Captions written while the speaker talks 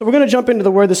So we're going to jump into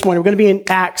the Word this morning. We're going to be in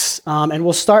Acts, and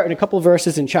we'll start in a couple of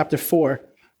verses in chapter 4.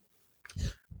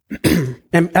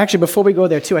 And actually, before we go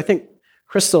there, too, I think,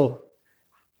 Crystal,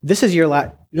 this is your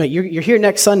last, you're here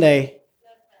next Sunday.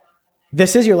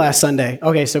 This is your last Sunday.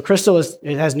 Okay, so Crystal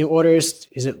has new orders.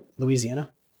 Is it Louisiana?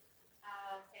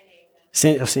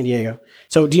 San Diego.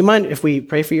 So do you mind if we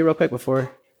pray for you real quick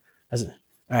before? All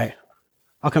right,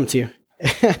 I'll come to you.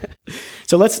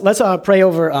 So let's pray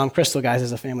over Crystal, guys,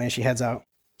 as a family as she heads out.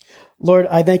 Lord,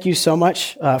 I thank you so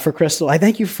much for Crystal. I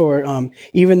thank you for,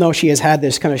 even though she has had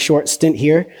this kind of short stint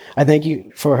here, I thank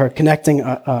you for her connecting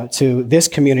to this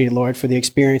community, Lord, for the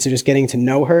experience of just getting to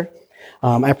know her.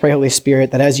 I pray, Holy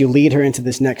Spirit, that as you lead her into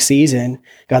this next season,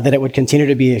 God, that it would continue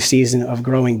to be a season of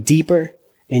growing deeper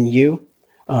in you,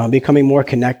 becoming more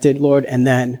connected, Lord, and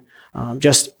then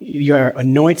just your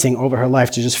anointing over her life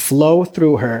to just flow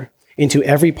through her into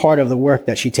every part of the work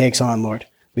that she takes on, Lord.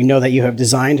 We know that you have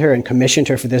designed her and commissioned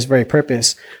her for this very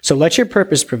purpose. So let your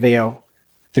purpose prevail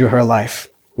through her life.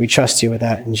 We trust you with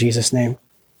that in Jesus' name.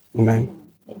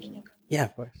 Amen. Thank you. Yeah,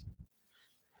 of course.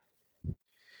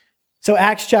 So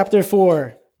Acts chapter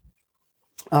 4.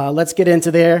 Let's get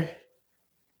into there.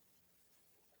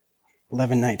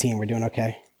 11:19, we're doing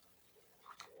okay.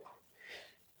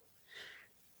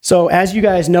 So as you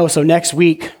guys know, so next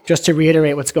week, just to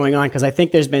reiterate what's going on, because I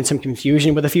think there's been some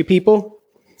confusion with a few people.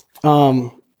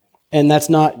 And that's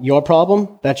not your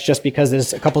problem. That's just because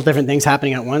there's a couple different things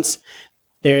happening at once.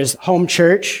 There's home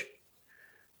church,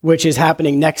 which is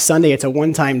happening next Sunday. It's a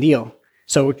one-time deal.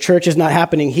 So church is not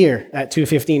happening here at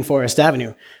 215 Forest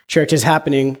Avenue. Church is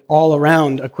happening all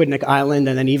around Aquidneck Island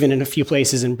and then even in a few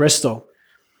places in Bristol.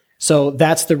 So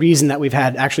that's the reason that we've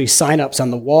had actually sign-ups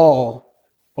on the wall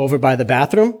over by the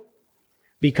bathroom,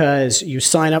 because you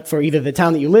sign up for either the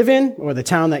town that you live in or the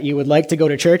town that you would like to go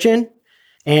to church in.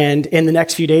 And in the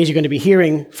next few days, you're going to be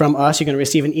hearing from us. You're going to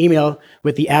receive an email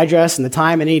with the address and the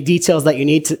time and any details that you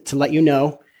need to let you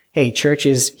know, hey, church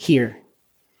is here.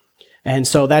 And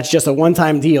so that's just a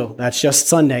one-time deal. That's just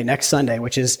Sunday, next Sunday,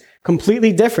 which is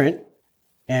completely different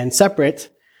and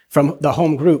separate from the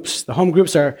home groups. The home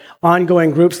groups are ongoing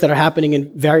groups that are happening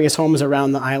in various homes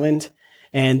around the island.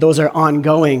 And those are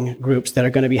ongoing groups that are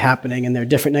going to be happening, and they're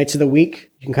different nights of the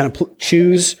week. You can kind of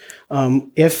choose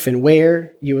if and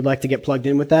where you would like to get plugged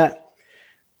in with that.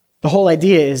 The whole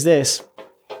idea is this,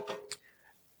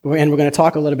 and we're going to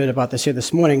talk a little bit about this here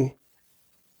this morning.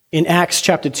 In Acts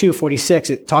chapter 2:46,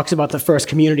 it talks about the first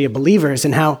community of believers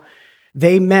and how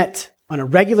they met on a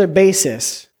regular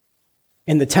basis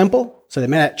in the temple. So they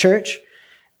met at church,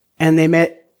 and they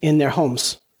met in their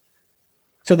homes.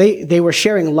 So they were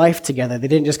sharing life together. They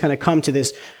didn't just kind of come to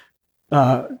this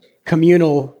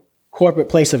communal corporate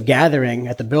place of gathering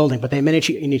at the building, but they met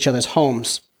in each other's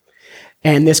homes.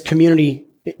 And this community,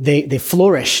 they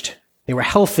flourished. They were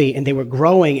healthy and they were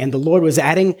growing, and the Lord was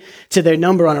adding to their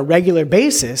number on a regular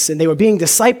basis, and they were being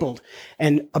discipled.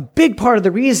 And a big part of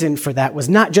the reason for that was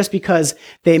not just because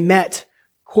they met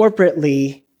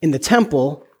corporately in the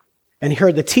temple and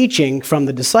heard the teaching from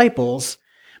the disciples,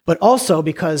 but also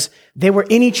because they were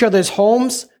in each other's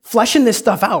homes, fleshing this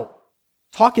stuff out,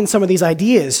 talking some of these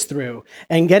ideas through,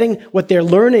 and getting what they're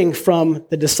learning from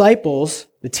the disciples,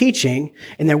 the teaching,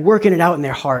 and they're working it out in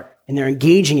their heart, and they're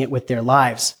engaging it with their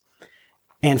lives.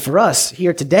 And for us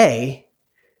here today,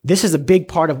 this is a big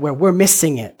part of where we're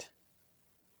missing it.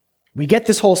 We get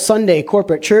this whole Sunday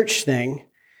corporate church thing,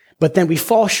 but then we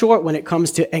fall short when it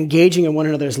comes to engaging in one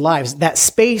another's lives. That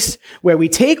space where we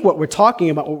take what we're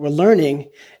talking about, what we're learning,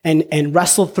 and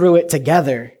wrestle through it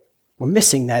together, we're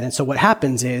missing that. And so what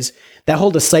happens is that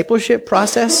whole discipleship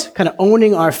process, kind of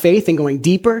owning our faith and going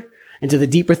deeper into the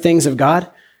deeper things of God,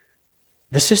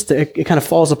 it kind of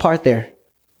falls apart there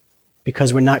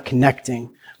because we're not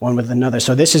connecting one with another.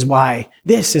 So this is why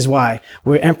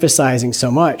we're emphasizing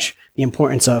so much the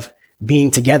importance of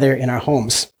being together in our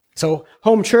homes. So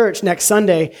home church next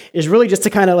Sunday is really just to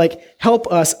kind of like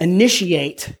help us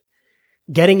initiate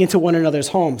getting into one another's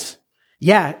homes.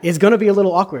 Yeah, it's going to be a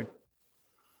little awkward.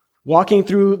 Walking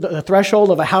through the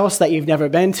threshold of a house that you've never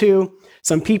been to,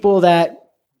 some people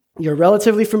that you're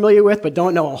relatively familiar with but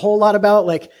don't know a whole lot about,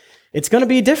 like it's going to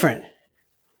be different.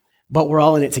 But we're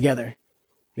all in it together.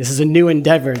 This is a new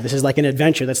endeavor. This is like an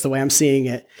adventure. That's the way I'm seeing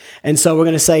it. And so we're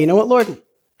going to say, you know what, Lord?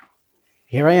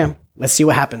 Here I am. Let's see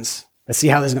what happens. Let's see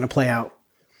how this is going to play out.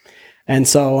 And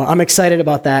so I'm excited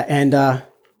about that. And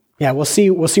we'll see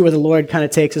where the Lord kind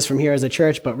of takes us from here as a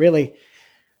church. But really,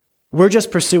 we're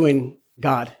just pursuing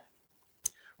God.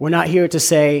 We're not here to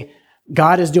say,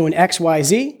 God is doing X, Y,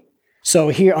 Z. So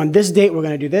here on this date, we're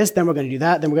going to do this. Then we're going to do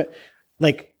that. Then we're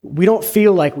going to, we don't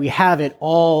feel like we have it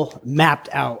all mapped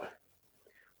out.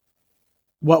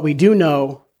 What we do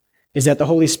know is that the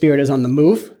Holy Spirit is on the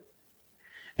move,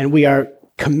 and we are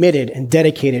committed and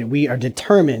dedicated. We are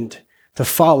determined to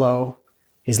follow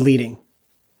his leading.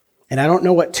 And I don't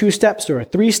know what 2 steps or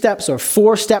 3 steps or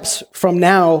 4 steps from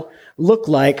now look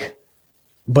like,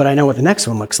 but I know what the next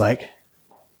one looks like.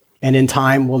 And in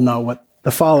time, we'll know what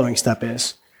the following step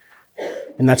is.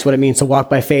 And that's what it means to walk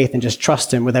by faith and just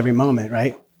trust him with every moment,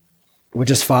 right? We're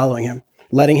just following him,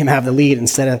 letting him have the lead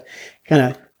instead of kind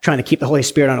of trying to keep the Holy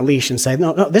Spirit on a leash and say,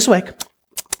 no, this way.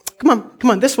 Come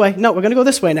on, this way. No, we're going to go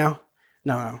this way now.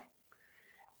 No.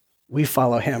 We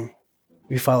follow him.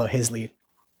 We follow his lead.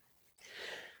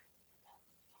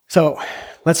 So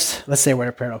let's say a word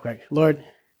of prayer real quick. Lord,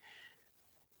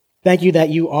 thank you that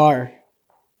you are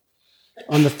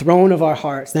on the throne of our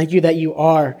hearts. Thank you that you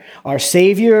are our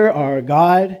Savior, our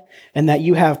God, and that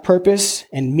you have purpose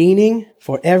and meaning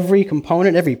for every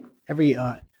component, every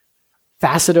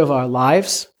facet of our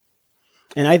lives.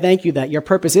 And I thank you that your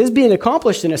purpose is being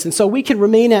accomplished in us, and so we can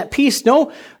remain at peace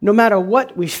no matter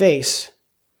what we face.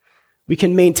 We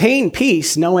can maintain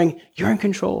peace knowing you're in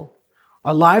control.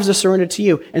 Our lives are surrendered to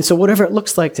you. And so whatever it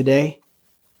looks like today,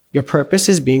 your purpose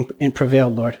is being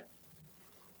prevailed, Lord.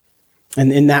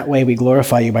 And in that way, we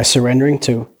glorify you by surrendering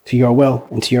to your will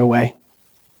and to your way.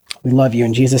 We love you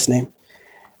in Jesus' name.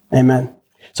 Amen.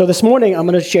 So this morning, I'm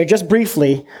going to share just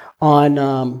briefly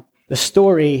on the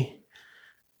story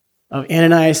of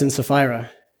Ananias and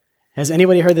Sapphira. Has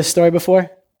anybody heard this story before?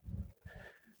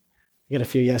 You got a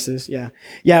few yeses. Yeah.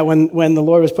 Yeah, when the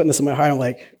Lord was putting this in my heart, I'm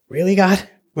like, really, God?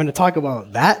 We're going to talk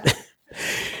about that?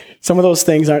 Some of those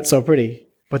things aren't so pretty,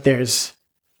 but there's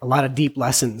a lot of deep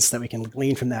lessons that we can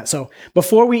glean from that. So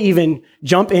before we even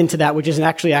jump into that, which is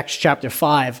actually Acts chapter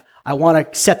 5, I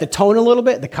want to set the tone a little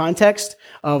bit, the context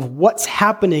of what's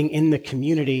happening in the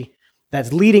community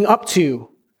that's leading up to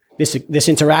this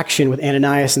interaction with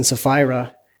Ananias and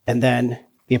Sapphira and then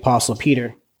the Apostle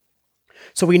Peter.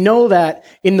 So we know that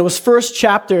in those first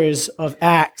chapters of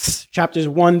Acts, chapters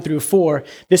 1 through 4,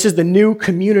 this is the new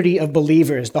community of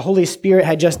believers. The Holy Spirit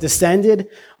had just descended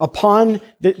upon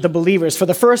the believers for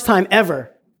the first time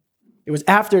ever. It was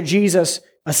after Jesus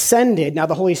ascended. Now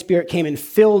the Holy Spirit came and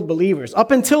filled believers.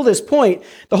 Up until this point,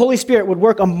 the Holy Spirit would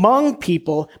work among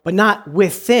people, but not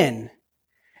within.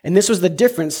 And this was the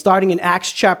difference starting in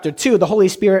Acts chapter 2. The Holy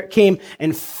Spirit came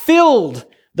and filled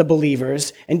the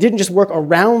believers and didn't just work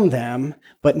around them,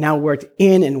 but now worked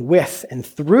in and with and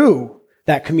through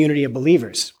that community of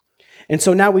believers. And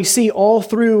so now we see all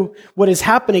through what is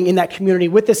happening in that community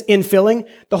with this infilling,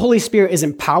 the Holy Spirit is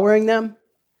empowering them.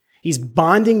 He's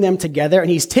bonding them together, and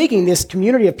he's taking this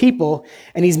community of people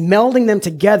and he's melding them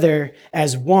together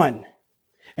as one.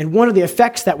 And one of the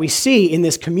effects that we see in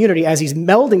this community as he's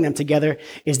melding them together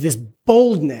is this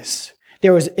boldness.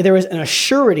 There is an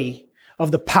assurity of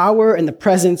the power and the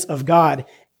presence of God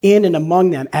in and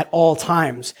among them at all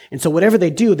times. And so whatever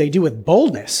they do with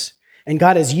boldness. And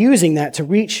God is using that to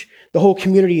reach the whole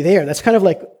community there. That's kind of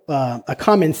like a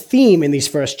common theme in these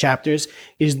first chapters,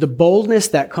 is the boldness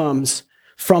that comes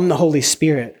from the Holy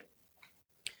Spirit.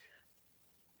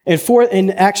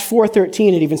 In Acts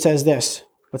 4:13, it even says this.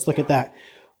 Let's look at that.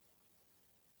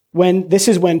 This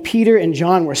is when Peter and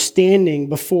John were standing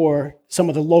before some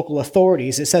of the local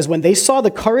authorities. It says, when they saw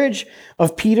the courage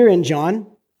of Peter and John,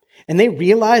 and they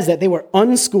realized that they were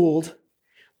unschooled,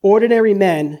 ordinary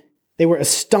men, they were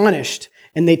astonished,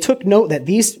 and they took note that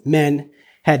these men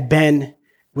had been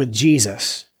with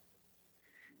Jesus.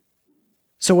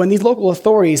 So when these local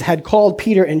authorities had called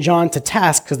Peter and John to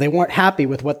task because they weren't happy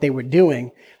with what they were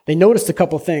doing, they noticed a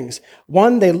couple things.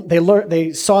 One,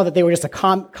 they saw that they were just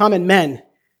common men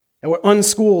that were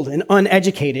unschooled and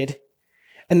uneducated.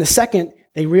 And the second,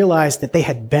 they realized that they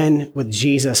had been with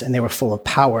Jesus and they were full of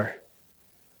power.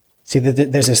 See,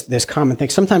 there's this common thing.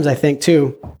 Sometimes I think,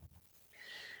 too,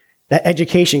 that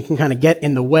education can kind of get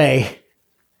in the way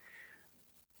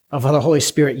of the Holy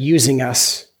Spirit using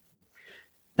us.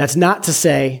 That's not to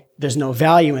say there's no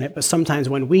value in it, but sometimes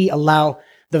when we allow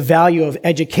the value of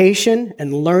education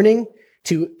and learning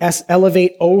to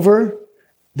elevate over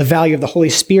the value of the Holy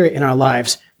Spirit in our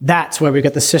lives, that's where we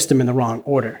get the system in the wrong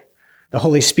order. The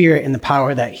Holy Spirit and the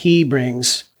power that he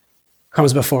brings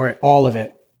comes before it, all of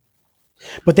it.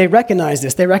 But they recognized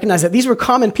this. They recognized that these were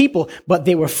common people, but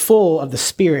they were full of the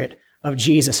Spirit of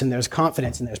Jesus, and there's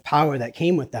confidence and there's power that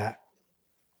came with that.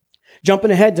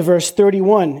 Jumping ahead to verse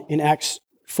 31 in Acts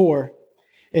 4,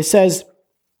 it says,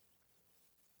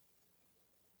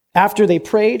 after they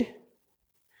prayed,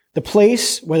 the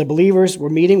place where the believers were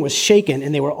meeting was shaken,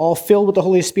 and they were all filled with the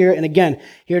Holy Spirit. And again,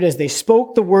 here it is. They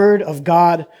spoke the word of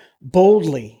God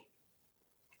boldly.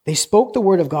 They spoke the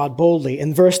word of God boldly.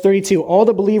 In verse 32, all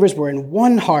the believers were in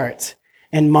one heart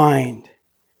and mind.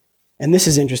 And this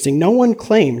is interesting. No one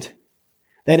claimed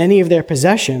that any of their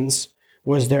possessions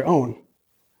was their own,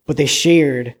 but they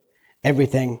shared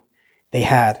everything they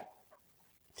had.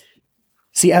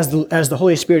 See, as the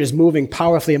Holy Spirit is moving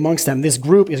powerfully amongst them, this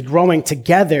group is growing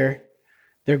together.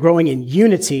 They're growing in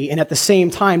unity, and at the same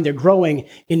time, they're growing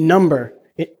in number.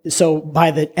 So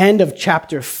by the end of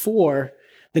chapter 4,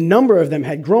 the number of them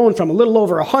had grown from a little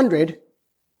over 100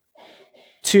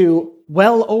 to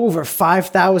well over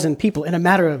 5,000 people in a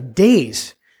matter of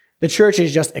days. The church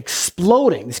is just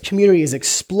exploding. This community is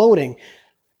exploding.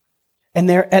 And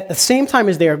they're at the same time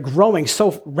as they are growing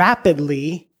so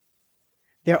rapidly,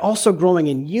 they're also growing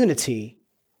in unity.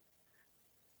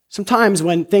 Sometimes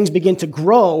when things begin to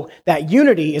grow, that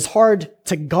unity is hard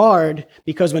to guard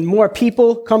because when more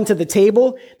people come to the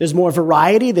table, there's more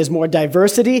variety, there's more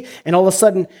diversity, and all of a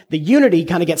sudden the unity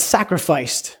kind of gets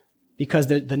sacrificed because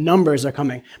the numbers are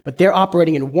coming. But they're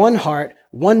operating in one heart,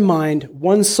 one mind,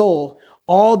 one soul,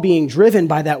 all being driven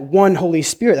by that one Holy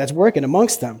Spirit that's working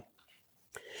amongst them.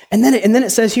 And then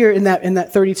it says here in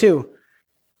that 32,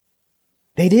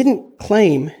 they didn't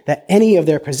claim that any of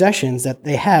their possessions that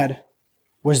they had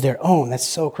was their own. That's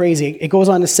so crazy. It goes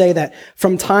on to say that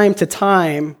from time to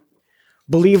time,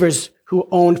 believers who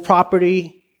owned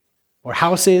property or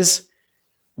houses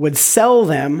would sell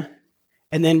them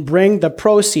and then bring the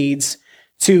proceeds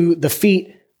to the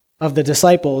feet of the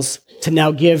disciples to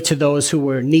now give to those who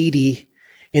were needy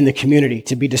in the community,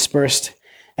 to be dispersed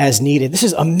as needed. This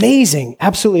is amazing,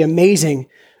 absolutely amazing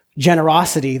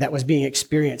generosity that was being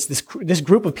experienced. This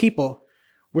group of people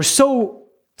were so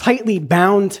tightly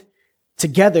bound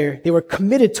together. They were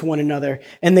committed to one another,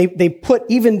 and they put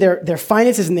even their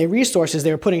finances and their resources,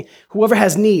 they were putting whoever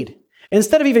has need. And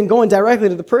instead of even going directly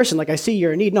to the person, like, I see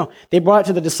you're in need, no, they brought it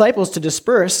to the disciples to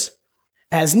disperse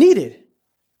as needed.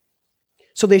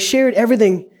 So they shared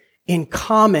everything in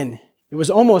common. It was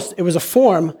a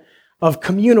form of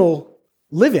communal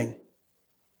living.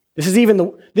 This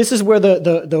is where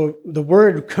the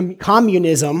word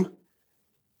communism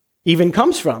even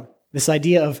comes from, this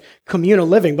idea of communal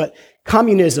living. But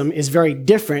communism is very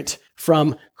different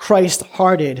from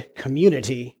Christ-hearted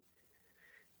community.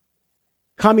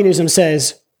 Communism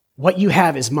says, what you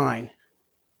have is mine.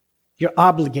 You're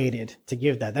obligated to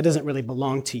give that. That doesn't really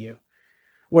belong to you.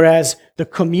 Whereas the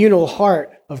communal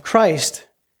heart of Christ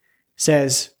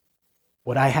says,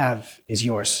 what I have is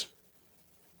yours.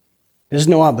 There's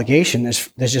no obligation. There's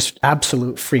just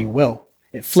absolute free will.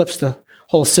 It flips the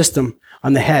whole system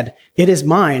on the head. It is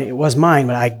mine. It was mine,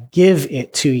 but I give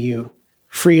it to you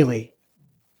freely.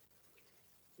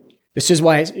 This is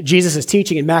why Jesus is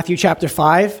teaching in Matthew chapter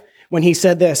 5 when he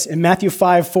said this. In Matthew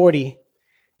 5:40,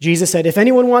 Jesus said, if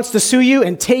anyone wants to sue you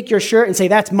and take your shirt and say,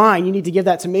 that's mine, you need to give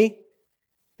that to me.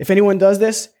 If anyone does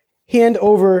this, hand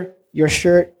over your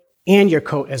shirt and your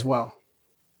coat as well.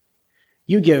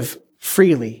 You give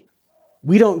freely.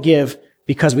 We don't give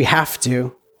because we have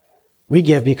to. We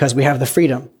give because we have the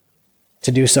freedom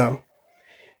to do so.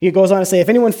 He goes on to say, if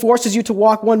anyone forces you to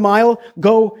walk 1 mile,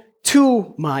 go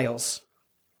 2 miles.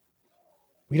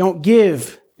 We don't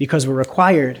give because we're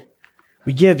required.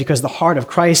 We give because the heart of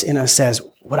Christ in us says,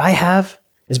 what I have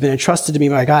has been entrusted to me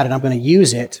by God, and I'm going to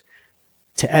use it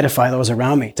to edify those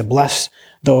around me, to bless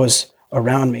those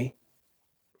around me.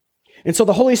 And so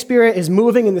the Holy Spirit is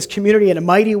moving in this community in a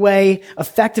mighty way,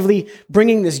 effectively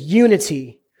bringing this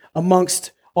unity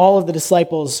amongst all of the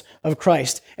disciples of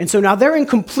Christ. And so now they're in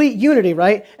complete unity,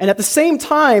 right? And at the same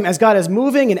time, as God is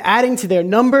moving and adding to their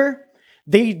number,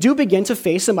 they do begin to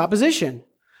face some opposition.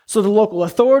 So the local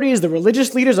authorities, the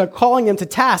religious leaders are calling them to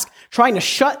task, trying to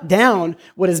shut down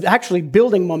what is actually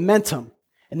building momentum.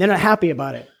 And they're not happy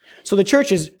about it. So the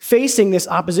church is facing this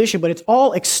opposition, but it's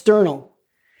all external.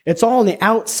 It's all on the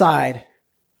outside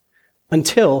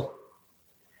until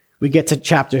we get to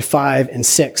chapter 5 and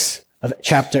 6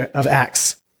 of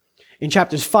Acts. In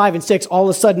chapters 5 and 6, all of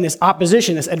a sudden this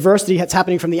opposition, this adversity that's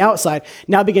happening from the outside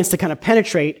now begins to kind of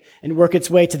penetrate and work its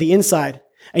way to the inside.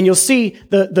 And you'll see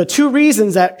the two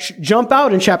reasons that jump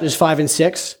out in chapters 5 and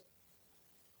 6.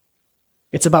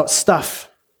 It's about stuff.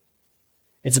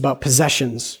 It's about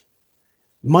possessions.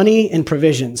 Money and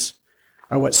provisions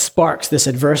are what sparks this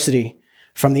adversity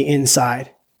from the inside.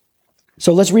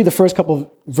 So let's read the first couple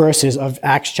of verses of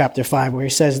Acts chapter 5 where he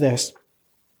says this.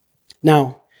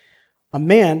 Now, a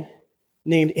man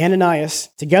named Ananias,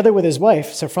 together with his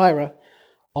wife, Sapphira,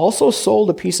 also sold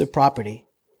a piece of property.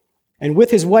 And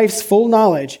with his wife's full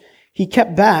knowledge, he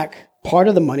kept back part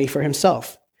of the money for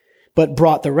himself, but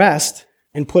brought the rest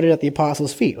and put it at the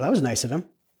apostles' feet. Well, that was nice of him.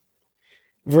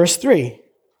 Verse 3,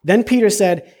 Then Peter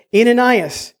said,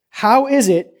 Ananias, how is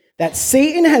it that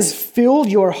Satan has filled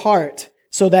your heart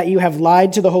so that you have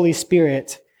lied to the Holy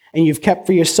Spirit and you've kept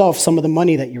for yourself some of the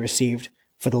money that you received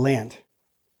for the land?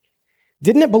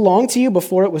 Didn't it belong to you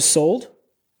before it was sold?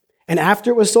 And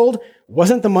after it was sold,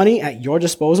 wasn't the money at your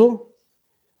disposal?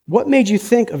 What made you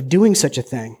think of doing such a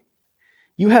thing?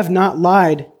 You have not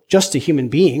lied just to human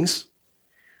beings,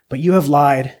 but you have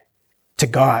lied to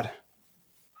God.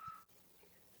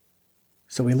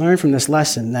 So we learn from this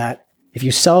lesson that if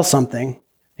you sell something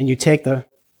and you take the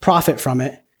profit from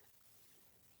it,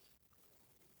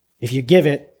 if you give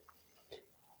it,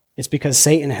 it's because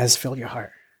Satan has filled your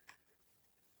heart.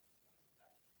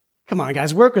 Come on,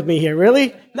 guys, work with me here,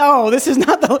 really? No, this is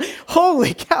not the,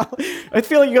 holy cow. I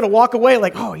feel like you're going to walk away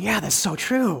like, oh yeah, that's so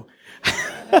true.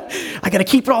 I got to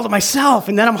keep it all to myself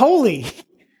and then I'm holy.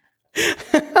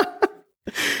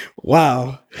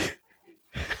 Wow.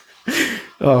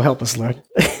 Oh, help us, Lord.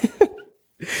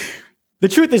 The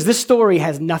truth is, this story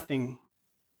has nothing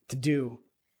to do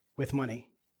with money.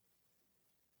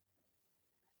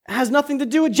 It has nothing to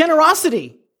do with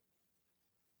generosity.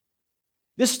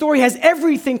 This story has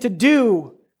everything to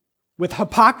do with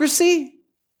hypocrisy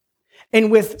and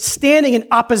with standing in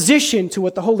opposition to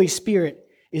what the Holy Spirit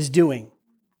is doing.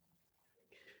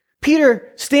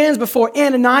 Peter stands before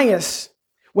Ananias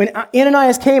when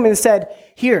Ananias came and said,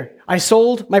 here, I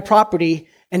sold my property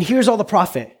and here's all the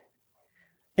profit.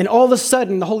 And all of a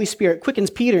sudden, the Holy Spirit quickens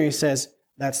Peter and he says,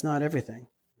 that's not everything.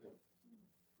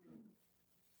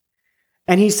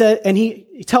 And he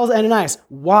tells Ananias,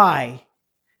 why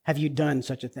have you done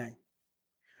such a thing?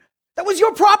 That was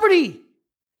your property.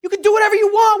 You could do whatever you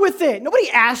want with it. Nobody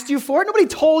asked you for it. Nobody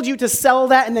told you to sell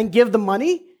that and then give the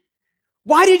money.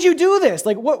 Why did you do this?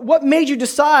 Like, what made you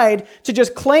decide to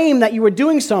just claim that you were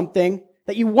doing something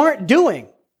that you weren't doing?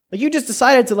 Like, you just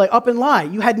decided to up and lie.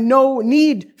 You had no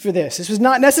need for this. This was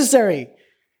not necessary.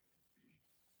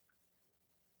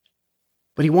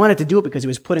 But he wanted to do it because he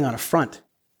was putting on a front.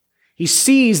 He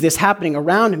sees this happening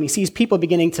around him. He sees people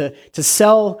beginning to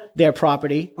sell their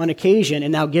property on occasion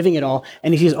and now giving it all.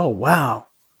 And he sees, oh, wow,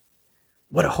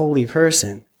 what a holy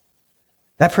person.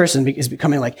 That person is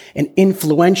becoming like an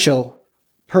influential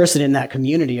person in that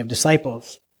community of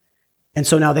disciples. And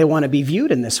so now they want to be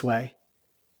viewed in this way.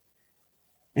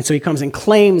 And so he comes and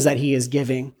claims that he is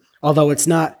giving, although it's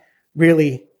not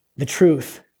really the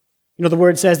truth. You know, the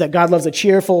word says that God loves a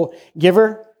cheerful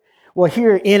giver. Well,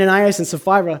 here, Ananias and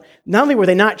Sapphira, not only were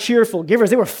they not cheerful givers,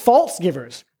 they were false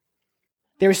givers.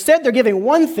 They said they're giving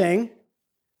one thing,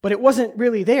 but it wasn't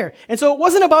really there. And so it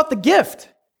wasn't about the gift.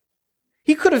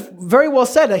 He could have very well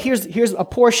said that here's a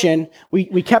portion.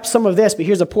 We kept some of this, but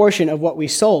here's a portion of what we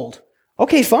sold.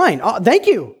 Okay, fine. Thank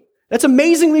you. That's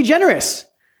amazingly generous.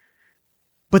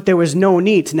 But there was no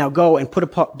need to now go and put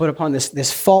upon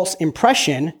this false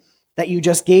impression that you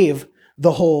just gave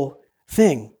the whole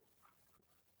thing.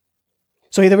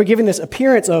 So they were giving this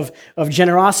appearance of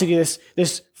generosity,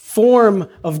 this form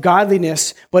of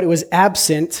godliness, but it was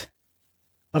absent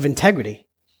of integrity.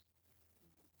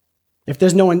 If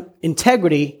there's no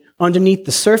integrity underneath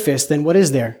the surface, then what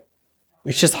is there?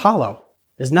 It's just hollow.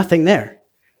 There's nothing there.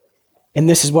 And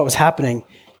this is what was happening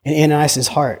in Ananias'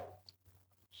 heart.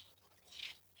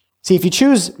 See, if you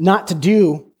choose not to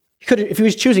do, if he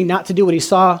was choosing not to do what he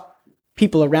saw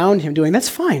people around him doing, that's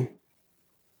fine.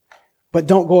 But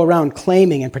don't go around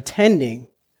claiming and pretending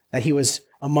that he was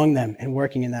among them and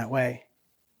working in that way.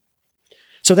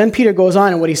 So then Peter goes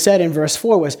on, and what he said in verse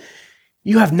 4 was,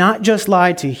 you have not just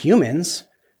lied to humans,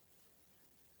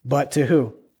 but to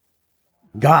who?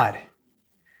 God.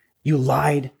 You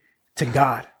lied to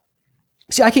God.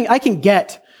 See, I can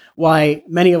get why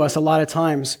many of us, a lot of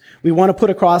times, we want to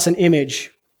put across an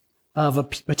image of a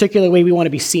particular way we want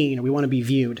to be seen or we want to be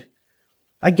viewed.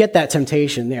 I get that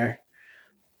temptation there.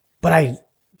 But I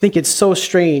think it's so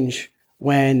strange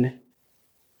when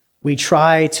we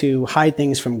try to hide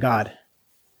things from God.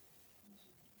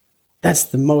 That's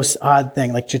the most odd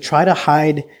thing, like to try to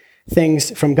hide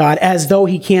things from God as though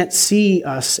he can't see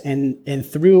us and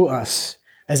through us,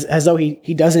 as though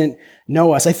he doesn't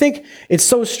know us. I think it's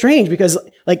so strange because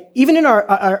even in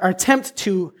our attempt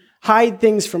to hide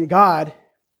things from God,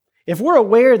 if we're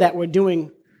aware that we're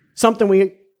doing something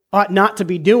we ought not to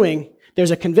be doing,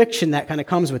 there's a conviction that kind of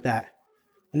comes with that.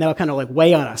 And that'll kind of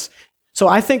weigh on us. So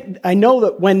I know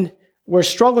that when we're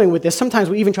struggling with this, sometimes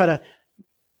we even try to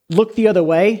look the other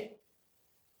way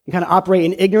and kind of operate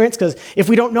in ignorance, because if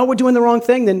we don't know we're doing the wrong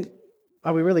thing, then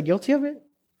are we really guilty of it?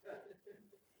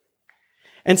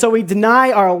 And so we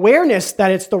deny our awareness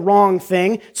that it's the wrong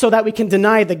thing so that we can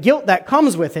deny the guilt that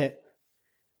comes with it.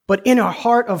 But in our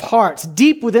heart of hearts,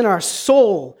 deep within our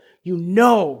soul, you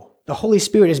know the Holy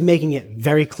Spirit is making it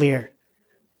very clear.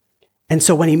 And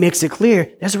so when he makes it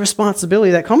clear, there's a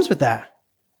responsibility that comes with that.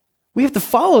 We have to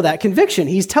follow that conviction.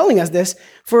 He's telling us this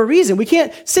for a reason. We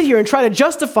can't sit here and try to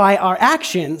justify our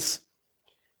actions.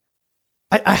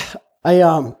 I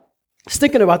was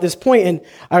thinking about this point, and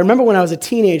I remember when I was a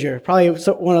teenager,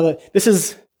 this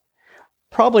is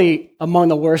probably among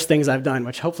the worst things I've done,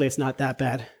 which hopefully it's not that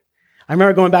bad. I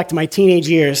remember going back to my teenage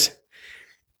years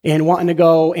and wanting to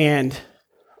go and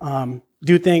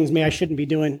do things maybe I shouldn't be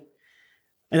doing.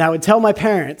 And I would tell my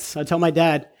parents, I'd tell my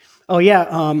dad, oh yeah,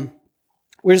 I'm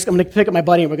going to pick up my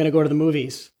buddy and we're going to go to the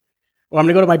movies. Or I'm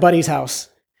going to go to my buddy's house.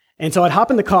 And so I'd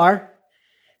hop in the car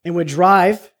and would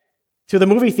drive to the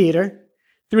movie theater,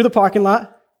 through the parking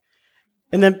lot,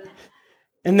 and then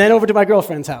over to my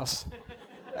girlfriend's house.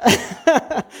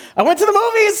 I went to the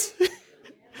movies.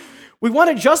 We want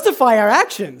to justify our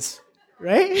actions,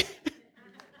 right?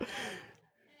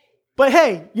 But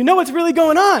hey, you know what's really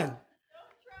going on.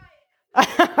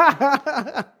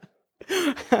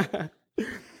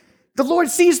 The Lord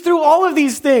sees through all of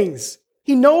these things.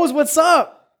 He knows what's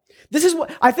up.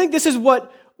 I think this is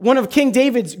what one of King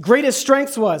David's greatest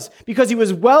strengths was, because he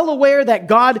was well aware that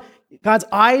God's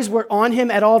eyes were on him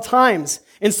at all times.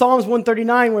 In Psalms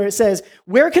 139, where it says,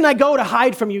 where can I go to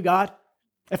hide from you, God?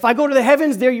 If I go to the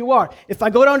heavens, there you are. If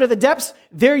I go down to the depths,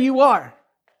 there you are.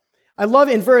 I love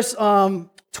in verse 11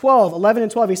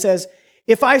 and 12, he says,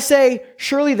 if I say,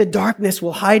 surely the darkness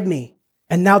will hide me,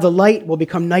 and now the light will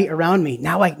become night around me.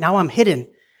 Now I'm hidden.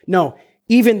 No,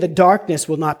 even the darkness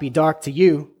will not be dark to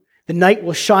you. The night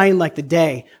will shine like the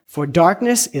day, for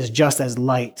darkness is just as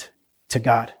light to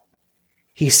God.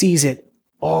 He sees it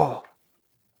all.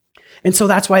 And so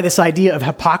that's why this idea of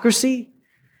hypocrisy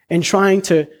and trying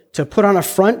to put on a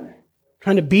front,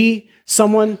 trying to be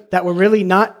someone that we're really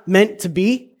not meant to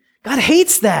be, God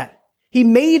hates that. He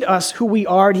made us who we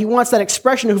are, and he wants that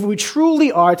expression of who we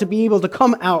truly are to be able to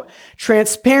come out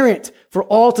transparent for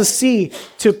all to see,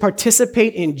 to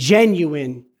participate in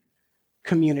genuine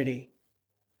community.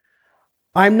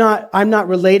 I'm not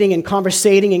relating and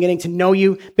conversating and getting to know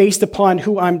you based upon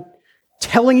who I'm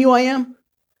telling you I am,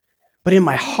 but in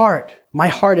my heart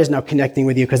is now connecting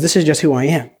with you because this is just who I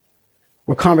am.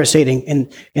 We're conversating in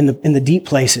the deep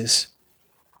places.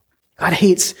 God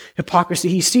hates hypocrisy.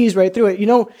 He sees right through it. You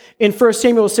know, in 1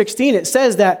 Samuel 16, it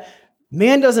says that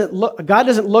God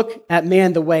doesn't look at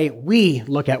man the way we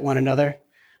look at one another,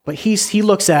 but he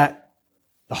looks at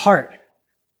the heart.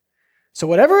 So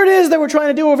whatever it is that we're trying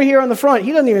to do over here on the front,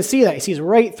 he doesn't even see that. He sees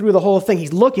right through the whole thing.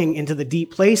 He's looking into the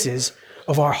deep places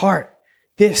of our heart.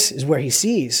 This is where he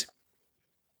sees.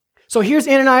 So here's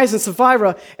Ananias and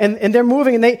Sapphira, and they're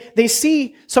moving, and they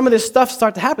see some of this stuff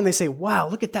start to happen. They say, wow,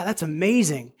 look at that. That's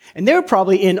amazing. And they're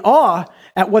probably in awe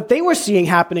at what they were seeing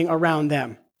happening around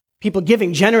them. People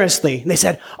giving generously. And they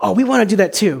said, oh, we want to do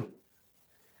that too.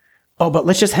 Oh, but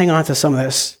let's just hang on to some of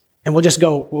this, and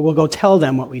we'll go tell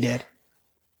them what we did.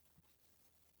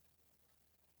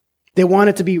 They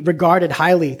wanted to be regarded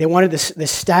highly. They wanted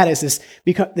this status,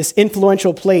 this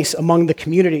influential place among the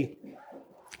community.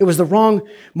 It was the wrong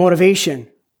motivation.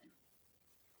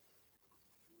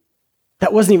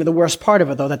 That wasn't even the worst part of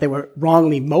it, though, that they were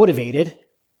wrongly motivated.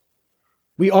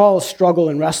 We all struggle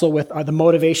and wrestle with the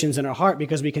motivations in our heart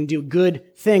because we can do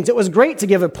good things. It was great to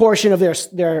give a portion of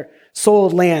their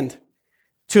sold land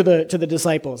to the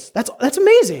disciples. That's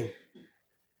amazing.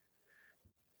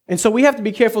 And so we have to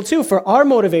be careful, too, for our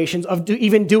motivations of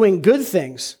even doing good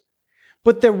things.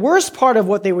 But the worst part of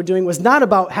what they were doing was not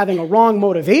about having a wrong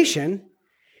motivation.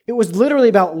 It was literally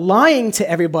about lying to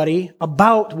everybody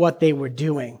about what they were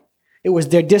doing. It was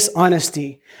their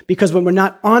dishonesty. Because when we're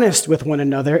not honest with one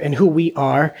another and who we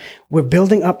are, we're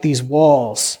building up these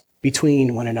walls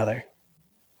between one another.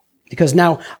 Because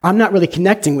now I'm not really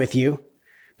connecting with you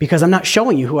because I'm not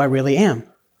showing you who I really am.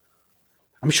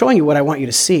 I'm showing you what I want you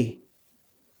to see.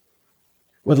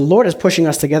 Well, the Lord is pushing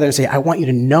us together and say, I want you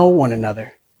to know one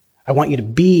another. I want you to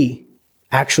be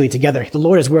actually together. The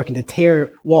Lord is working to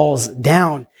tear walls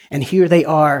down, and here they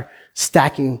are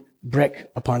stacking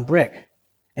brick upon brick.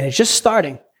 And it's just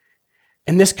starting.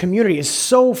 And this community is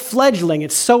so fledgling,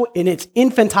 it's so in its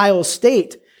infantile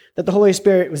state that the Holy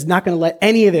Spirit was not going to let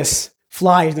any of this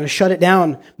fly. He's going to shut it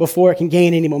down before it can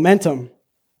gain any momentum.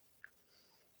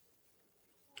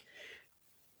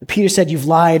 Peter said, you've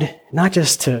lied not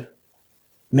just to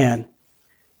man,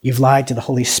 you've lied to the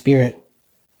Holy Spirit.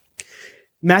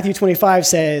 Matthew 25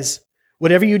 says,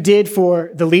 whatever you did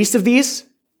for the least of these,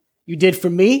 you did for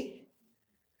me.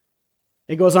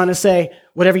 It goes on to say,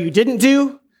 whatever you didn't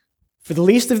do for the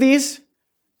least of these,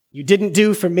 you didn't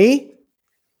do for me.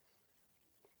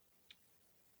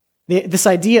 This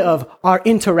idea of our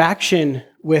interaction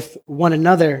with one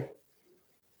another,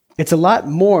 it's a lot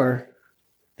more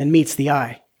than meets the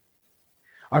eye.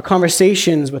 Our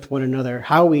conversations with one another,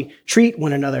 how we treat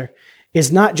one another,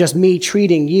 is not just me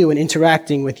treating you and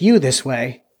interacting with you this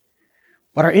way,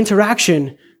 but our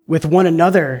interaction with one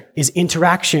another is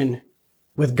interaction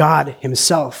with God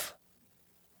himself.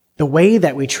 The way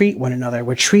that we treat one another,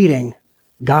 we're treating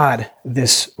God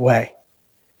this way.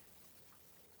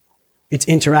 It's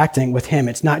interacting with him.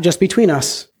 It's not just between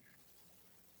us,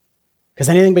 because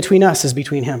anything between us is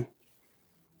between him.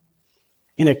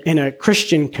 In a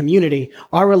Christian community,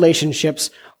 our relationships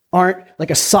aren't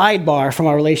like a sidebar from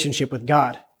our relationship with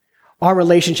God. Our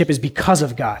relationship is because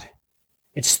of God.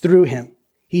 It's through him.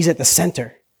 He's at the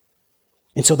center.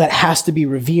 And so that has to be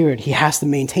revered. He has to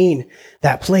maintain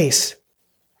that place.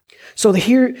 So let's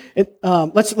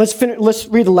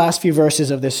read the last few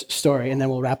verses of this story, and then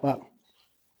we'll wrap up.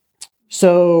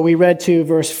 So we read to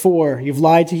verse 4. You've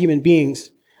lied to human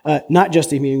beings, not just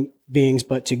to human beings,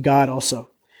 but to God also.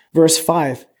 Verse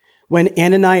 5. When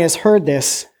Ananias heard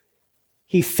this,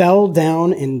 he fell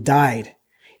down and died,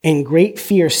 and great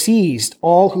fear seized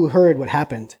all who heard what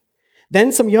happened.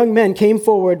 Then some young men came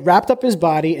forward, wrapped up his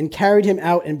body, and carried him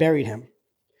out and buried him.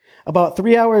 About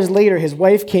 3 hours later, his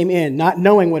wife came in, not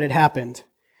knowing what had happened.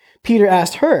 Peter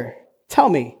asked her, "Tell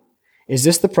me, is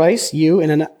this the price you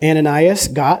and Ananias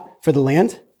got for the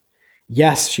land?"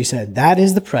 "Yes," she said, "that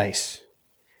is the price."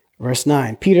 Verse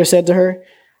 9, Peter said to her,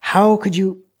 "How could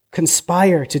you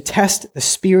conspire to test the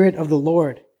Spirit of the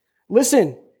Lord?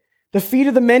 Listen, the feet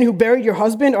of the men who buried your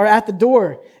husband are at the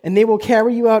door, and they will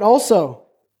carry you out also."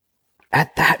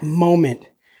 At that moment,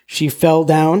 she fell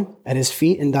down at his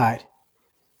feet and died.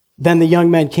 Then the young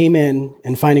men came in,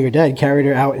 and finding her dead, carried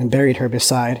her out and buried her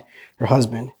beside her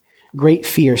husband. Great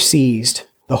fear seized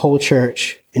the whole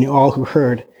church and all who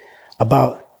heard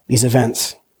about these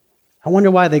events. I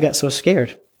wonder why they got so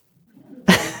scared.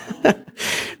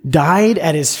 Died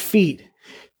at his feet.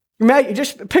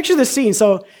 Just picture the scene.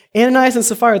 So Ananias and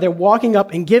Sapphira, they're walking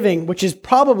up and giving, which is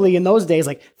probably in those days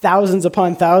like thousands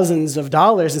upon thousands of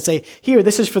dollars, and say, "Here,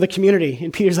 this is for the community."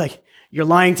 And Peter's like, "You're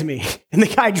lying to me." And the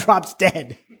guy drops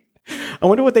dead. I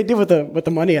wonder what they did with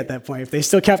the money at that point, if they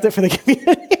still kept it for the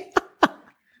community.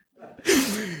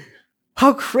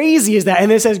 How crazy is that?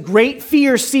 And it says, great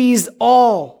fear seized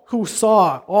all who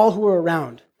saw, all who were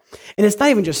around. And it's not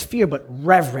even just fear, but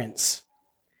reverence.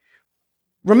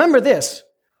 Remember this,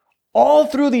 all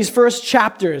through these first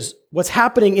chapters, what's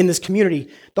happening in this community,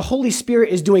 the Holy Spirit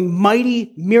is doing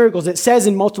mighty miracles. It says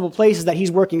in multiple places that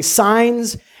he's working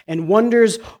signs and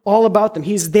wonders all about them.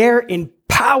 He's there in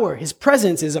power. His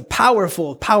presence is a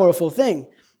powerful, powerful thing.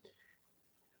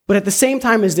 But at the same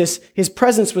time as his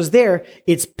presence was there,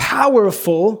 it's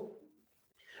powerful,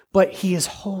 but he is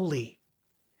holy.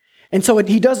 And so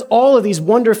he does all of these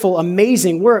wonderful,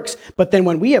 amazing works, but then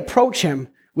when we approach him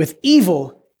with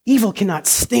evil, evil cannot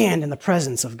stand in the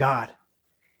presence of God.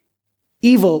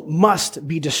 Evil must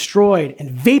be destroyed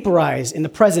and vaporized in the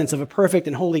presence of a perfect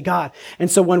and holy God.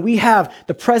 And so when we have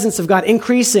the presence of God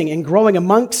increasing and growing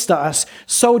amongst us,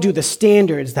 so do the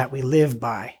standards that we live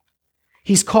by.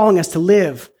 He's calling us to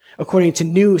live according to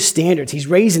new standards. He's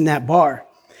raising that bar.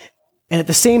 And at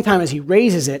the same time as he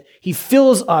raises it, he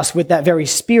fills us with that very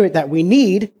spirit that we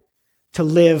need to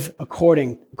live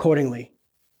accordingly.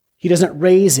 He doesn't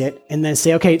raise it and then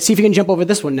say, "Okay, see if you can jump over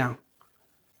this one now."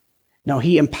 No,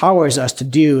 he empowers us to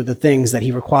do the things that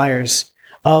he requires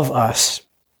of us.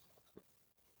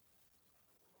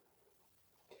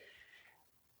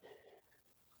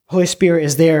 Holy Spirit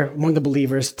is there among the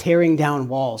believers, tearing down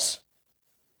walls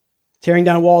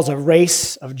of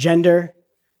race, of gender,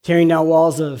 tearing down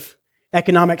walls of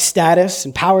economic status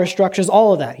and power structures,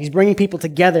 all of that. He's bringing people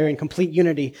together in complete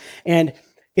unity. And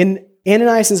in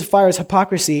Ananias and Sapphira's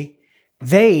hypocrisy,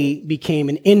 they became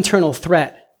an internal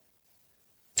threat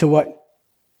to what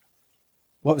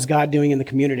was God doing in the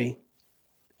community.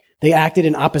 They acted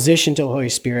in opposition to the Holy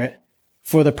Spirit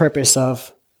for the purpose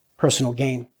of personal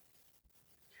gain.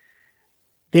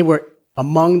 They were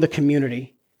among the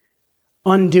community,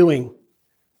 undoing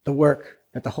the work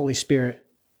that the Holy Spirit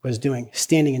was doing,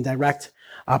 standing in direct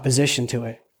opposition to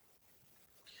it.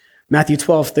 Matthew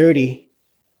 12:30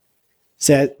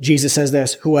 said, Jesus says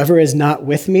this, "Whoever is not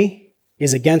with me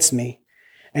is against me,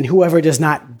 and whoever does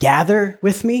not gather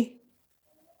with me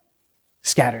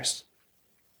scatters."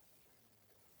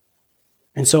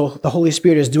 And so the Holy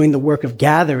Spirit is doing the work of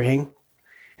gathering,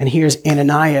 and here's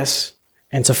Ananias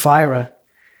and Sapphira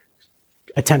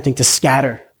attempting to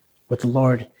scatter what the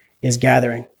Lord is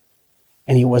gathering,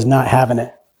 and he was not having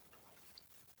it.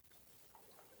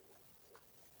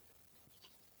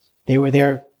 They were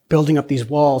there building up these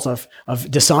walls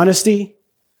of dishonesty,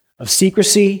 of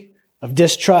secrecy, of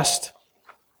distrust.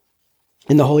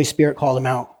 And the Holy Spirit called them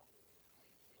out.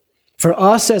 For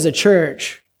us as a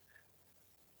church,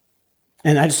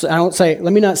 and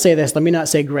let me not say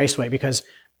Graceway, because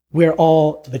we're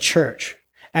all the church.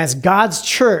 As God's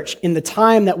church, in the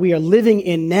time that we are living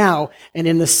in now, and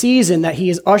in the season that he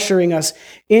is ushering us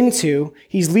into,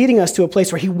 he's leading us to a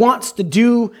place where he wants to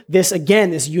do this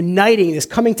again, this uniting, this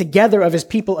coming together of his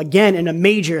people again in a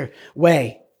major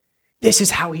way. This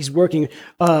is how he's working.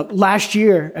 Last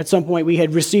year, at some point, we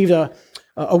had received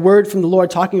a word from the Lord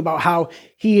talking about how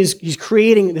he's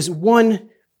creating this one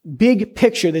big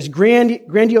picture, this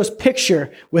grandiose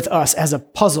picture with us as a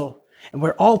puzzle. And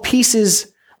we're all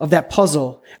pieces of that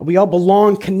puzzle. We all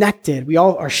belong connected. We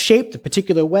all are shaped a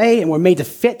particular way, and we're made to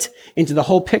fit into the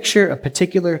whole picture a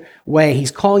particular way. He's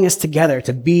calling us together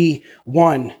to be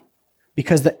one,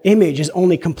 because the image is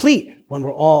only complete when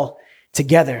we're all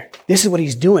together. This is what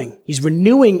he's doing. He's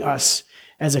renewing us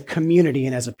as a community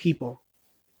and as a people.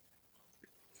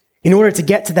 In order to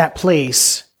get to that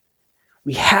place,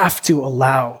 we have to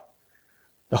allow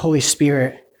the Holy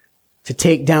Spirit to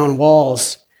take down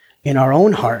walls in our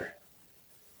own heart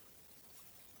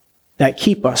that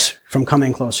keep us from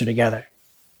coming closer together.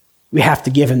 We have to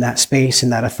give him that space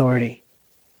and that authority.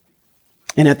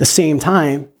 And at the same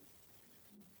time,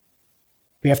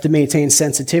 we have to maintain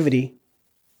sensitivity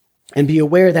and be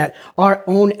aware that our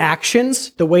own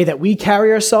actions, the way that we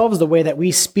carry ourselves, the way that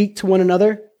we speak to one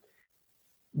another,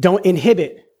 don't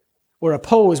inhibit or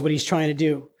oppose what he's trying to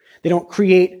do. They don't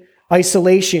create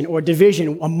isolation or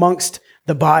division amongst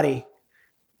the body.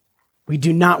 We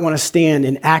do not want to stand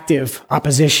in active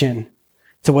opposition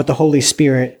to what the Holy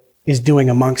Spirit is doing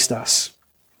amongst us.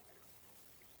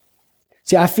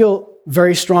 See, I feel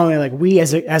very strongly like we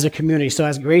as a community, so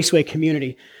as Graceway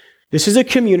community, this is a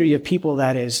community of people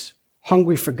that is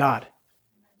hungry for God.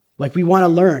 Like, we want to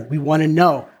learn, we want to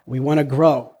know, we want to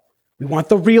grow. We want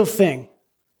the real thing.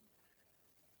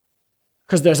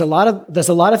 Because there's a lot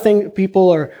of things, people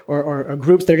or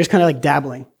groups that are just kind of like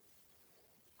dabbling.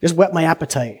 Just whet my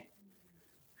appetite.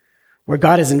 Where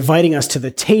God is inviting us to the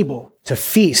table to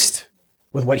feast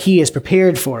with what he has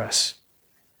prepared for us.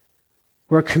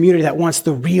 We're a community that wants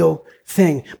the real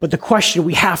thing. But the question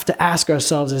we have to ask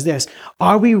ourselves is this: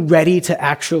 are we ready to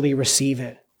actually receive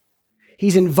it?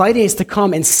 He's inviting us to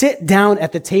come and sit down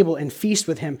at the table and feast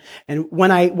with him. And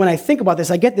when I think about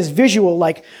this, I get this visual,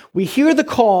 like we hear the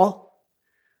call.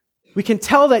 We can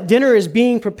tell that dinner is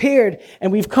being prepared,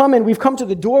 and we've come to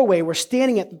the doorway. We're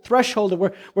standing at the threshold, and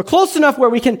we're close enough where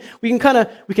we can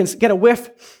get a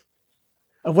whiff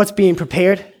of what's being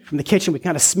prepared from the kitchen. We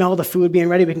kind of smell the food being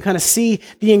ready. We can kind of see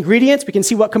the ingredients. We can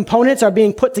see what components are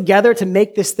being put together to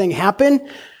make this thing happen.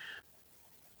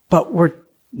 But we're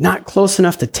not close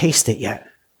enough to taste it yet.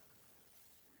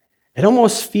 It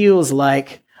almost feels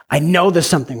like I know there's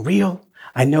something real.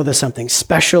 I know there's something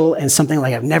special and something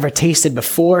like I've never tasted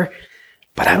before,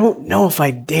 but I don't know if I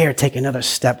dare take another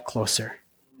step closer.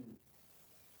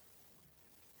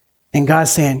 And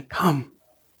God's saying, come,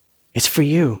 it's for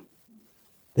you.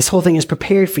 This whole thing is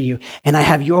prepared for you, and I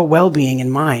have your well-being in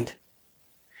mind,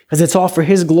 because it's all for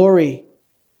his glory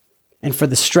and for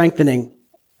the strengthening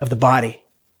of the body.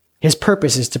 His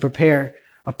purpose is to prepare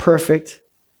a perfect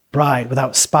bride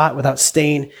without spot, without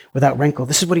stain, without wrinkle.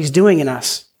 This is what he's doing in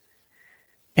us.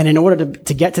 And in order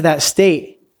to get to that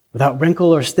state without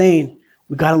wrinkle or stain,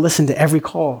 we've got to listen to every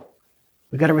call.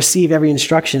 We've got to receive every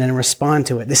instruction and respond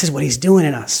to it. This is what he's doing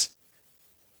in us.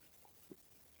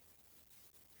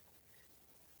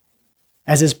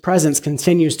 As his presence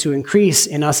continues to increase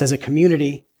in us as a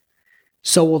community,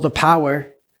 so will the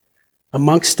power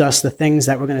amongst us, the things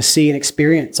that we're going to see and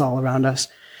experience all around us.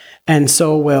 And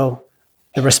so will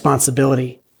the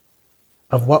responsibility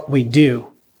of what we do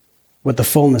with the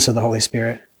fullness of the Holy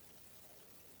Spirit.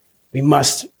 We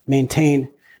must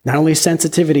maintain not only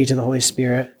sensitivity to the Holy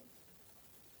Spirit,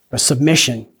 but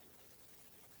submission,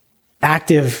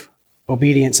 active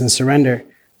obedience and surrender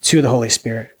to the Holy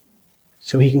Spirit,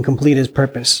 so he can complete his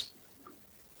purpose,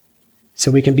 so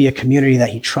we can be a community that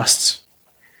he trusts.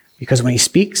 Because when he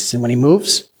speaks and when he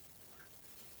moves,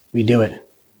 we do it.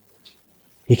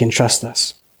 He can trust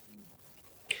us.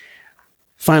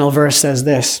 Final verse says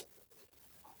this.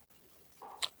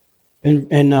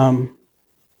 In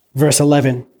verse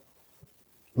 11,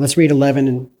 let's read 11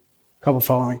 and a couple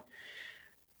following.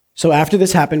 So after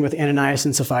this happened with Ananias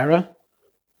and Sapphira,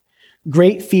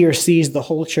 great fear seized the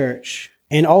whole church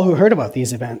and all who heard about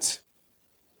these events.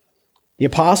 The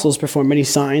apostles performed many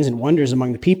signs and wonders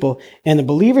among the people, and the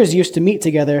believers used to meet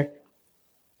together.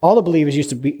 All the believers used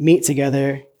to meet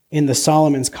together in the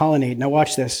Solomon's colonnade. Now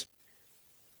watch this.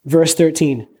 Verse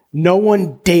 13. No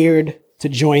one dared to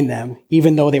join them,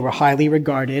 even though they were highly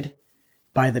regarded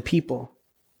by the people.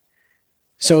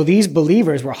 So these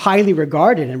believers were highly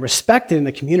regarded and respected in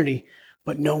the community,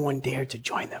 but no one dared to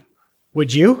join them.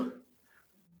 Would you?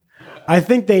 I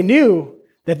think they knew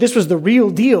that this was the real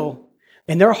deal.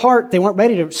 In their heart, they weren't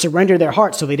ready to surrender their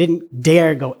heart, so they didn't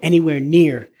dare go anywhere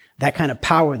near that kind of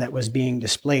power that was being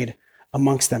displayed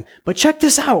amongst them. But check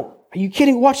this out. Are you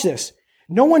kidding? Watch this.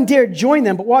 No one dared join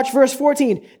them, but watch verse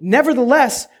 14.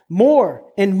 Nevertheless, more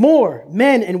and more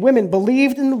men and women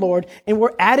believed in the Lord and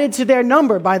were added to their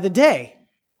number by the day.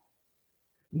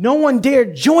 No one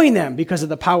dared join them because of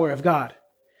the power of God,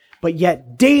 but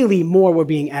yet daily more were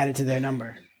being added to their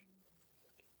number.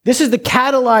 This is the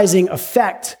catalyzing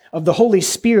effect of the Holy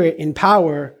Spirit in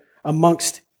power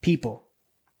amongst people.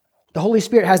 The Holy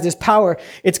Spirit has this power.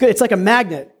 It's good. It's like a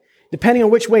magnet. Depending on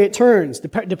which way it turns,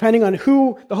 depending on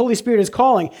who the Holy Spirit is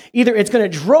calling, either it's going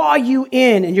to draw you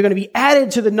in and you're going to be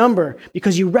added to the number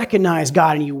because you recognize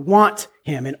God and you want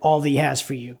Him and all that He has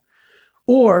for you.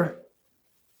 Or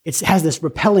it has this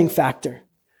repelling factor.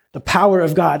 The power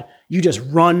of God, you just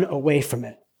run away from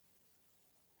it.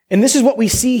 And this is what we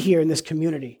see here in this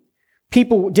community.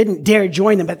 People didn't dare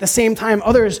join them, but at the same time,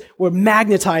 others were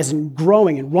magnetized and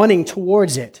growing and running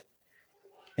towards it.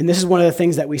 And this is one of the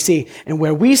things that we see. And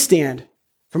where we stand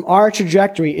from our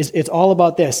trajectory is it's all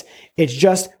about this. It's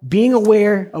just being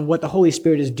aware of what the Holy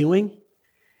Spirit is doing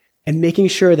and making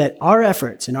sure that our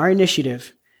efforts and our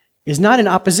initiative is not in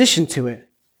opposition to it,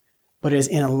 but is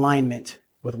in alignment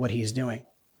with what He's doing.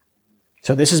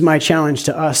 So this is my challenge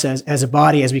to us as a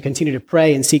body as we continue to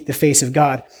pray and seek the face of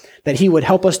God, that He would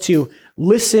help us to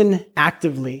listen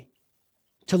actively,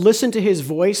 to listen to His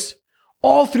voice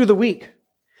all through the week,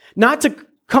 not to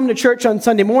come to church on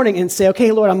Sunday morning and say,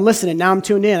 okay, Lord, I'm listening. Now I'm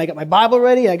tuned in. I got my Bible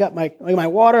ready. I got my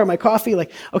water, my coffee.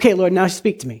 Like, okay, Lord, now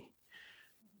speak to me.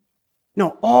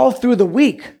 No, all through the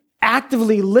week,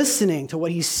 actively listening to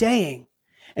what He's saying.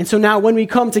 And so now when we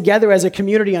come together as a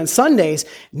community on Sundays,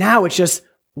 now it's just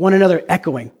one another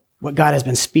echoing what God has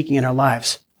been speaking in our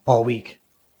lives all week.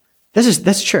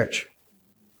 That's church.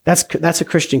 That's a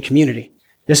Christian community.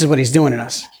 This is what He's doing in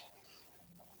us.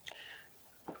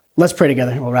 Let's pray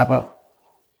together and we'll wrap up.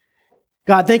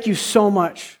 God, thank you so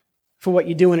much for what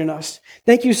you're doing in us.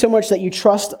 Thank you so much that you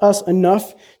trust us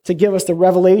enough to give us the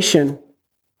revelation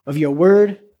of your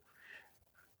word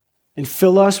and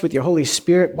fill us with your Holy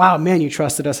Spirit. Wow, man, you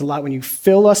trusted us a lot when you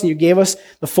fill us and you gave us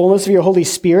the fullness of your Holy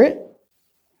Spirit.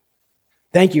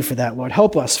 Thank you for that, Lord.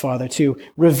 Help us, Father, to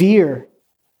revere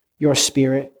your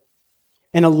Spirit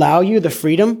and allow you the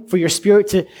freedom for your Spirit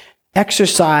to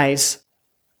exercise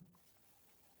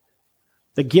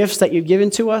the gifts that you've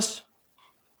given to us,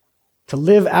 to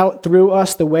live out through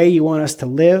us the way you want us to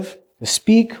live, to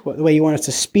speak the way you want us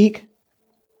to speak.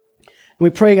 And we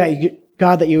pray,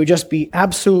 God, that you would just be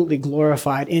absolutely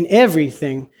glorified in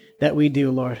everything that we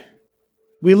do, Lord.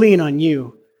 We lean on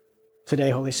you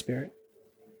today, Holy Spirit.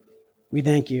 We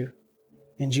thank you.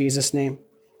 In Jesus' name,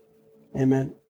 amen.